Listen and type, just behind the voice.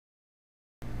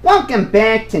Welcome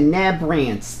back to Neb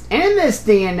Rants, and in this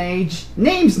day and age,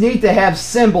 names need to have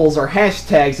symbols or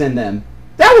hashtags in them.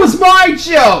 That was my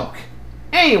joke!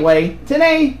 Anyway,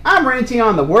 today I'm ranting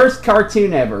on the worst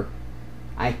cartoon ever.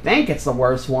 I think it's the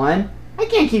worst one. I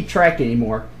can't keep track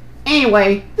anymore.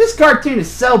 Anyway, this cartoon is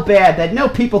so bad that no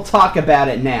people talk about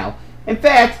it now. In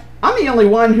fact, I'm the only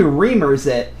one who remembers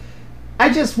it.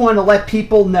 I just want to let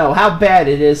people know how bad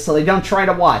it is so they don't try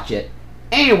to watch it.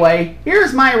 Anyway,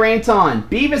 here's my rant on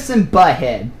Beavis and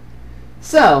Butt-head.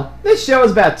 So, this show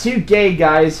is about two gay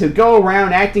guys who go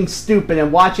around acting stupid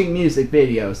and watching music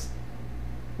videos.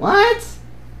 What?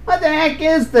 What the heck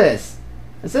is this?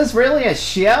 Is this really a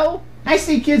show? I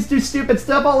see kids do stupid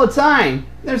stuff all the time.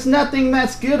 There's nothing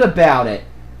that's good about it.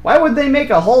 Why would they make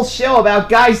a whole show about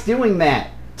guys doing that?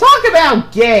 Talk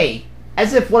about gay!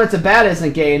 As if what it's about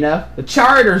isn't gay enough. The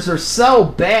charters are so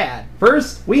bad.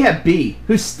 First, we have B,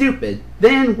 who's stupid.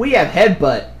 Then, we have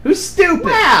Headbutt, who's stupid.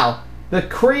 Wow! The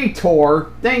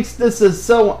creator thinks this is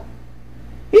so...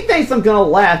 He thinks I'm gonna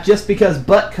laugh just because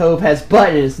Butt Cove has butt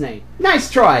in his name. Nice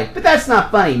try, but that's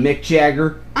not funny, Mick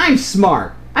Jagger. I'm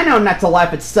smart. I know not to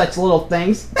laugh at such little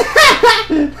things.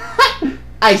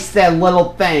 I said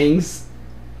little things.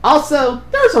 Also,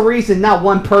 there's a reason not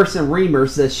one person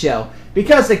remembers this show.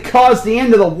 Because it caused the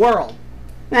end of the world.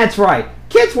 That's right.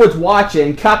 Kids would watch it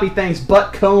and copy things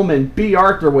Butt Combe and B.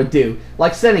 Arthur would do.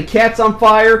 Like setting cats on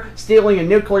fire, stealing a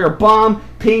nuclear bomb,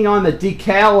 peeing on the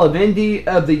decal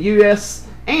of the U.S.,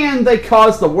 and they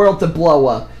caused the world to blow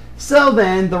up. So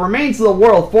then, the remains of the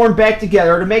world formed back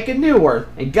together to make a new Earth,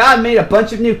 and God made a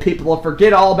bunch of new people to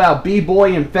forget all about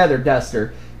B-Boy and Feather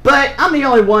Duster. But I'm the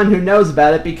only one who knows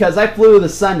about it because I flew to the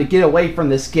sun to get away from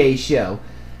this gay show.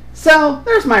 So,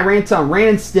 there's my rant on Ren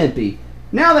and Stimpy.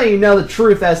 Now that you know the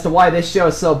truth as to why this show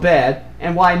is so bad,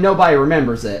 and why nobody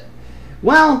remembers it.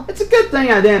 Well, it's a good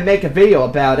thing I didn't make a video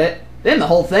about it. Then the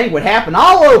whole thing would happen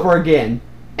all over again.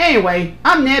 Anyway,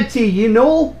 I'm Neb T,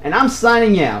 Yenool, and I'm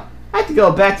signing out. I have to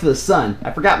go back to the sun.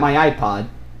 I forgot my iPod.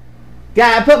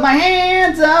 Gotta put my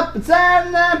hands up inside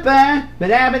the bar,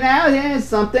 but I've been out here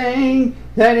something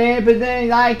that everything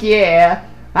like yeah.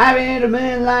 I've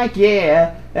been like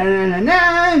yeah.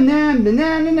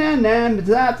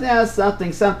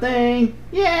 Something,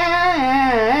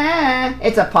 yeah.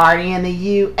 It's a party in the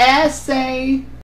USA.